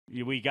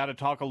We got to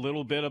talk a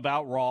little bit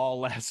about Raw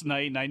last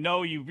night, and I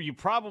know you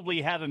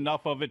probably had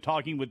enough of it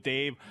talking with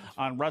Dave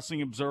on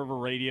Wrestling Observer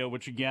Radio,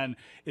 which again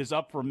is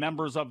up for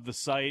members of the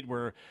site,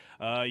 where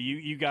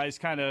you guys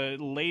kind of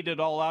laid it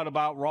all out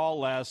about Raw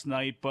last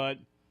night. But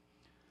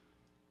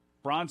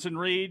Bronson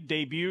Reed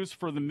debuts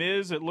for The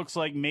Miz. It looks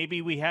like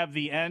maybe we have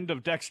the end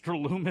of Dexter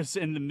Lumis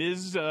and The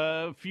Miz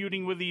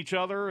feuding with each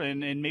other,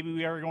 and maybe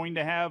we are going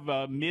to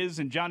have Miz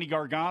and Johnny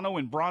Gargano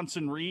and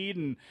Bronson Reed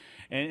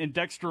and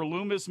Dexter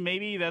Lumis.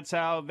 Maybe that's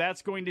how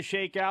that's going to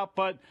shake out.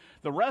 But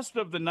the rest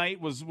of the night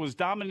was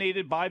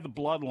dominated by the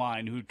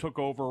Bloodline, who took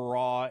over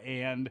Raw.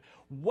 And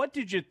what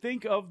did you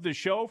think of the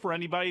show, for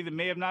anybody that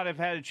may have not have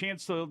had a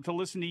chance to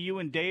listen to you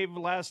and Dave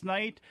last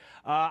night?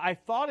 I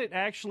thought it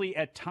actually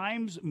at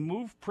times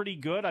moved pretty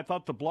good. I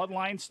thought the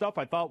Bloodline stuff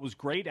I thought was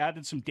great,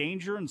 added some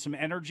danger and some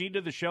energy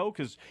to the show,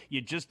 because you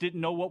just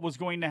didn't know what was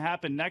going to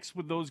happen next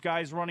with those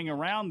guys running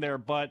around there.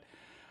 But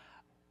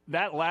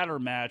that ladder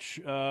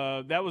match,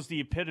 that was the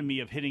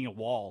epitome of hitting a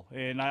wall.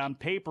 And on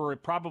paper,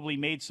 it probably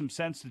made some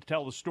sense to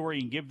tell the story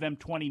and give them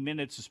 20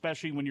 minutes,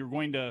 especially when you're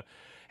going to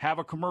have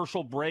a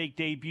commercial break,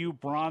 debut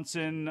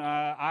Bronson.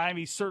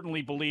 I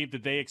certainly believe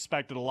that they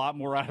expected a lot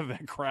more out of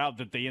that crowd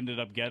that they ended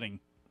up getting.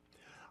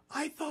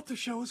 I thought the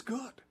show was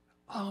good.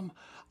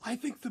 I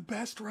think the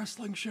best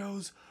wrestling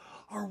shows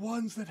are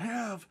ones that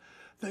have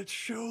that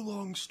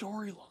show-long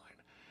storyline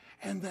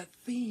and that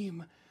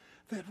theme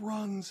that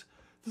runs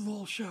the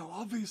whole show.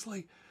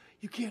 Obviously,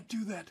 you can't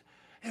do that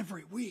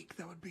every week.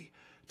 That would be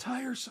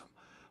tiresome.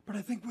 But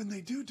I think when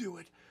they do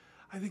it,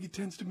 I think it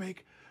tends to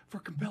make for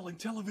compelling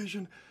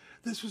television.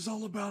 This was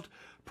all about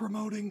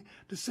promoting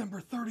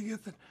December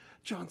 30th and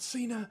John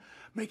Cena,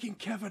 making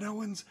Kevin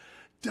Owens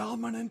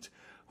dominant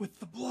with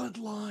the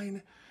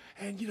Bloodline.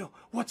 And,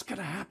 what's going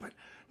to happen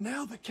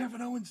now that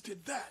Kevin Owens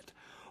did that?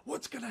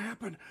 What's going to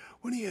happen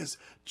when he has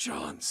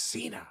John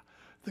Cena,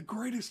 the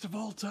greatest of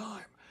all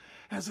time,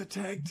 as a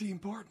tag team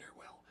partner?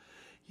 Well,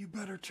 you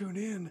better tune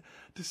in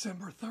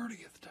December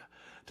 30th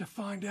to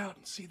find out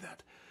and see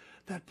that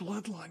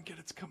Bloodline get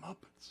its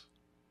comeuppance.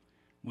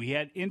 We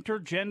had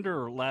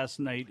intergender last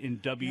night in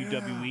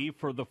WWE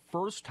for the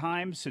first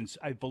time since,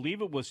 I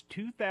believe it was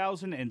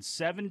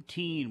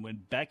 2017,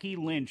 when Becky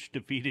Lynch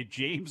defeated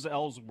James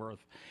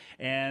Ellsworth.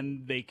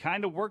 And they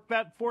kind of worked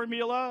that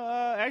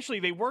formula. Actually,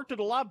 they worked it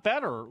a lot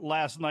better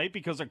last night,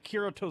 because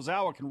Akira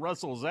Tozawa can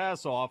wrestle his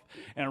ass off,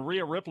 and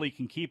Rhea Ripley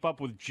can keep up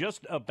with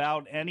just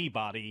about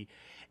anybody.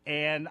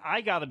 And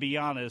I got to be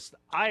honest,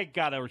 I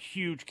got a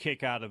huge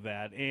kick out of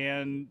that.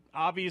 And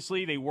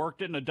obviously, they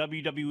worked it in a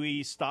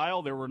WWE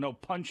style. There were no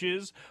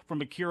punches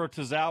from Akira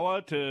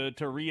Tozawa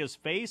to Rhea's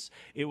face.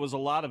 It was a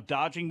lot of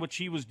dodging what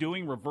she was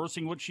doing,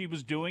 reversing what she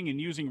was doing,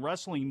 and using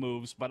wrestling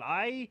moves. But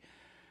I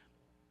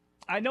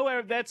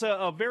know that's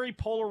a very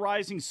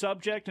polarizing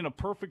subject in a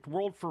perfect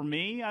world for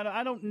me.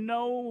 I don't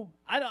know.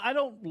 I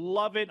don't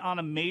love it on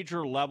a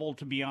major level,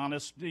 to be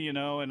honest,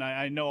 and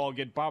I know I'll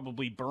get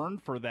probably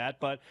burned for that.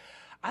 But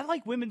I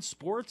like women's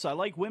sports. I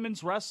like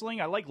women's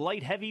wrestling. I like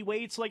light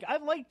heavyweights. I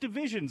like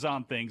divisions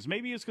on things.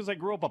 Maybe it's because I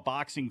grew up a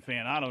boxing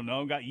fan. I don't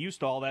know. Got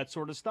used to all that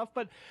sort of stuff.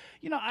 But,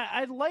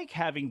 I like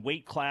having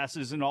weight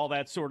classes and all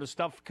that sort of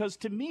stuff, because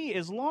to me,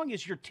 as long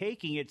as you're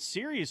taking it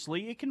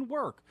seriously, it can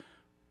work.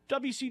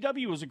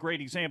 WCW was a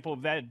great example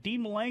of that.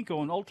 Dean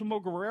Malenko and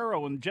Ultimo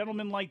Guerrero and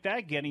gentlemen like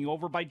that getting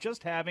over by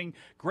just having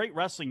great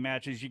wrestling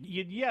matches.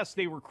 Yes,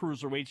 they were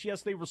cruiserweights.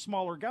 Yes, they were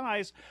smaller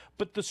guys,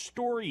 but the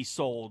story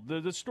sold.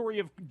 The story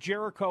of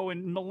Jericho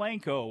and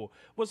Malenko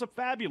was a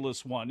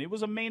fabulous one. It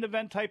was a main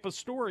event type of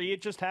story.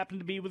 It just happened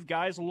to be with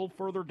guys a little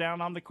further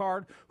down on the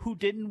card who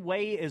didn't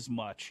weigh as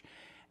much.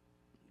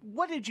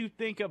 What did you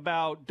think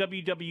about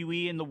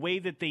WWE and the way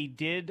that they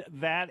did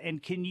that?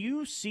 And can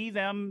you see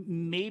them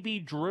maybe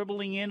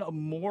dribbling in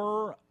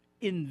more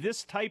in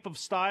this type of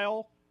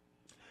style?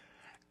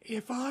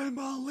 If I'm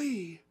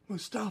Ali,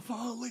 Mustafa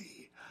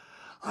Ali,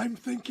 I'm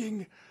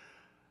thinking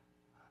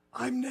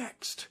I'm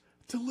next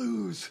to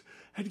lose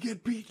and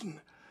get beaten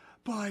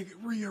by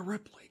Rhea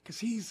Ripley, because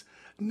he's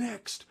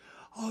next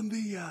on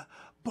the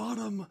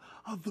bottom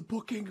of the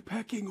booking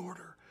pecking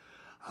order.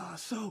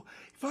 So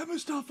if I'm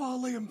Mustafa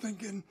Ali, I'm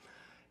thinking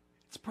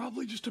it's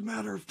probably just a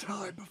matter of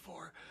time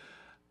before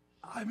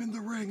I'm in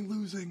the ring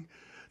losing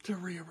to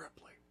Rhea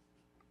Ripley.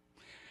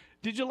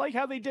 Did you like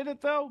how they did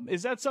it, though?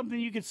 Is that something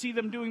you could see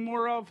them doing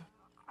more of?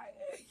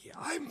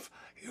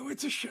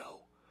 It's a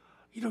show.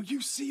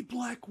 You see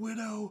Black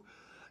Widow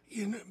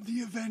in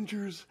the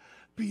Avengers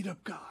beat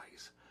up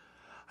guys.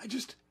 I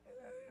just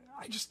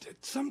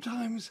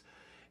sometimes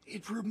I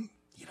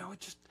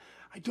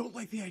don't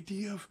like the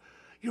idea of,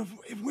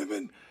 if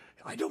women,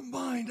 I don't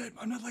mind.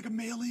 I'm not like a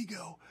male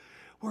ego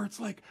where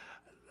it's like,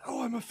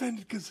 oh, I'm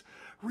offended because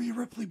Rhea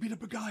Ripley beat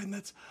up a guy and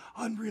that's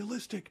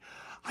unrealistic.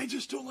 I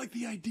just don't like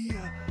the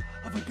idea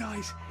of a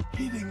guy's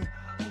hitting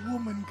a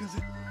woman because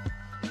it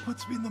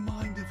puts me in the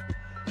mind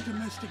of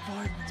domestic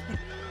violence. But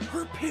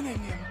her pinning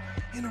him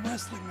in a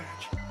wrestling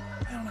match,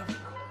 I don't have a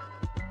problem.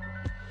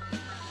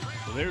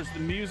 There's the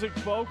music,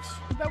 folks.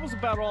 That was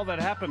about all that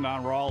happened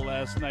on Raw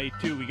last night,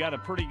 too. We got a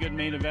pretty good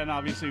main event,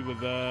 obviously, with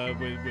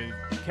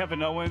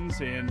Kevin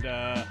Owens and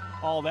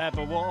all that.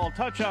 But I'll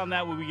touch on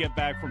that when we get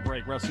back from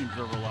break. Wrestling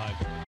Observer Live.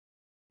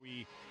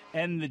 We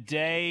end the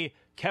day.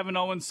 Kevin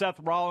Owens, Seth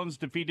Rollins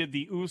defeated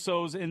the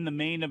Usos in the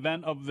main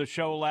event of the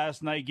show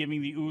last night,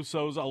 giving the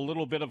Usos a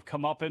little bit of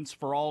comeuppance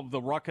for all of the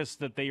ruckus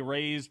that they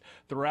raised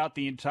throughout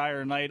the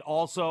entire night.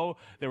 Also,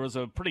 there was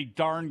a pretty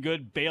darn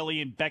good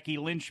Bayley and Becky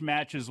Lynch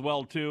match as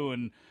well, too.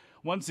 And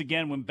once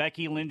again, when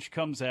Becky Lynch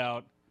comes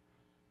out,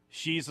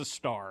 she's a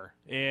star.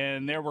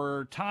 And there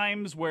were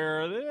times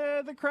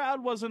where the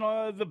crowd wasn't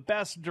the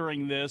best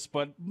during this,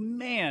 but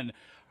man,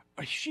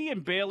 she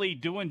and Bayley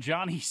doing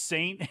Johnny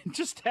Saint and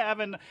just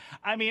having,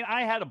 I mean,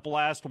 I had a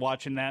blast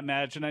watching that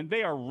match, and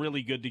they are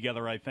really good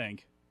together, I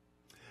think.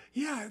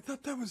 Yeah, I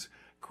thought that was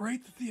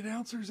great that the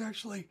announcers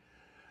actually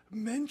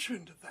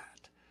mentioned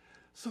that.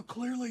 So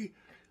clearly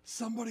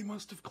somebody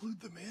must have clued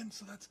them in,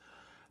 so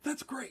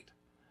that's great.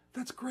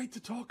 That's great to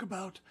talk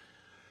about,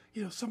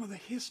 some of the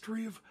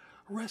history of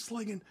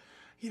wrestling and,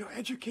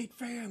 educate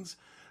fans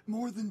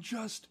more than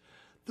just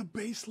the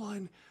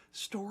baseline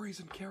stories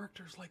and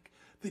characters like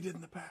they did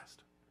in the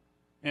past.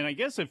 And I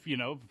guess if,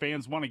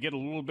 fans want to get a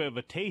little bit of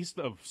a taste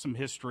of some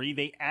history,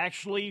 they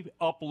actually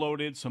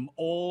uploaded some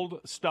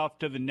old stuff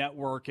to the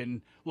network.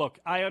 And look,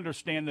 I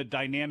understand the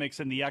dynamics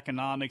and the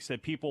economics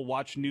that people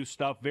watch new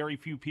stuff. Very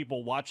few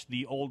people watch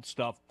the old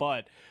stuff,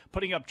 but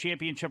putting up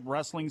championship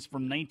wrestlings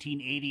from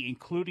 1980,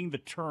 including the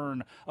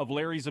turn of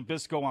Larry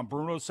Zbyszko on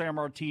Bruno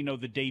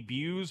Sammartino, the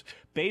debuts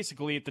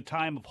basically at the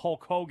time of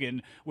Hulk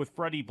Hogan with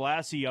Freddie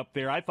Blassie up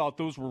there. I thought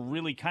those were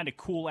really kind of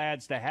cool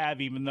ads to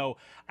have, even though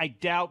I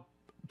doubt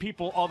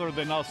people other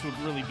than us would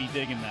really be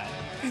digging that.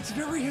 It's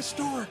very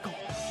historical.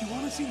 If you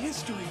want to see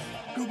history,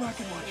 go back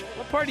and watch it.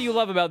 What part do you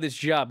love about this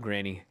job,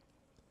 Granny?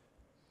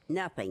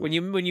 Nothing. When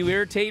you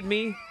irritate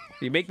me,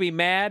 you make me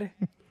mad.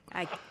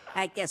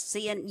 I guess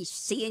seeing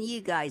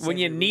you guys. When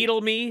you needle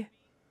me.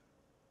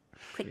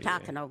 Quit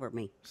talking over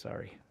me.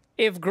 Sorry.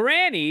 If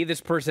Granny,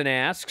 this person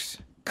asks,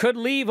 could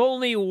leave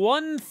only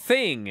one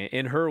thing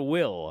in her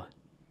will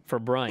for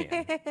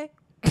Brian,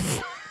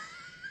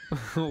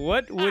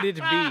 what would it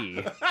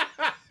be?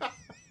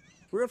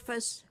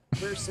 Rufus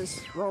versus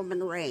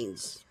Roman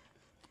Reigns,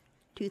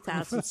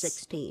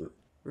 2016.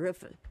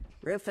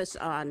 Rufus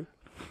on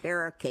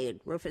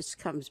barricade. Rufus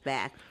comes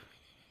back,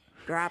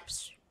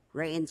 drops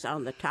Reigns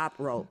on the top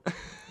rope.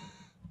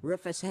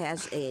 Rufus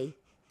has a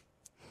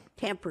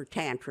temper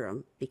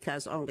tantrum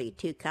because only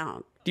 2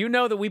 count. Do you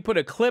know that we put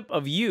a clip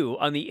of you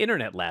on the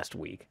internet last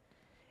week?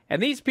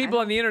 And these people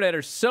on the internet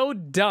are so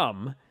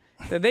dumb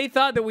that they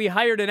thought that we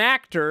hired an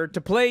actor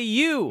to play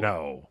you.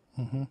 No.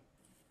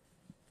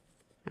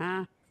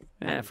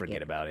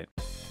 Forget about it.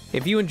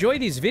 If you enjoy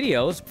these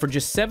videos, for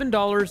just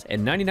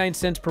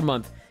 $7.99 per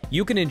month,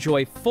 you can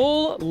enjoy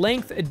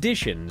full-length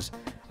editions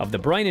of The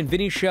Brian and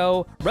Vinny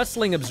Show,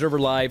 Wrestling Observer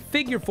Live,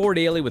 Figure 4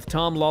 Daily with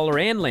Tom Lawler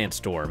and Lance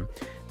Storm,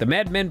 the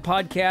Mad Men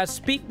Podcast,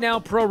 Speak Now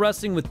Pro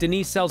Wrestling with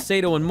Denise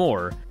Salcedo, and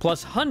more,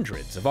 plus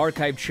hundreds of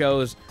archived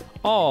shows,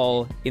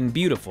 all in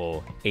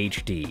beautiful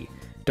HD.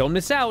 Don't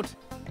miss out.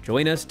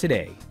 Join us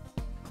today.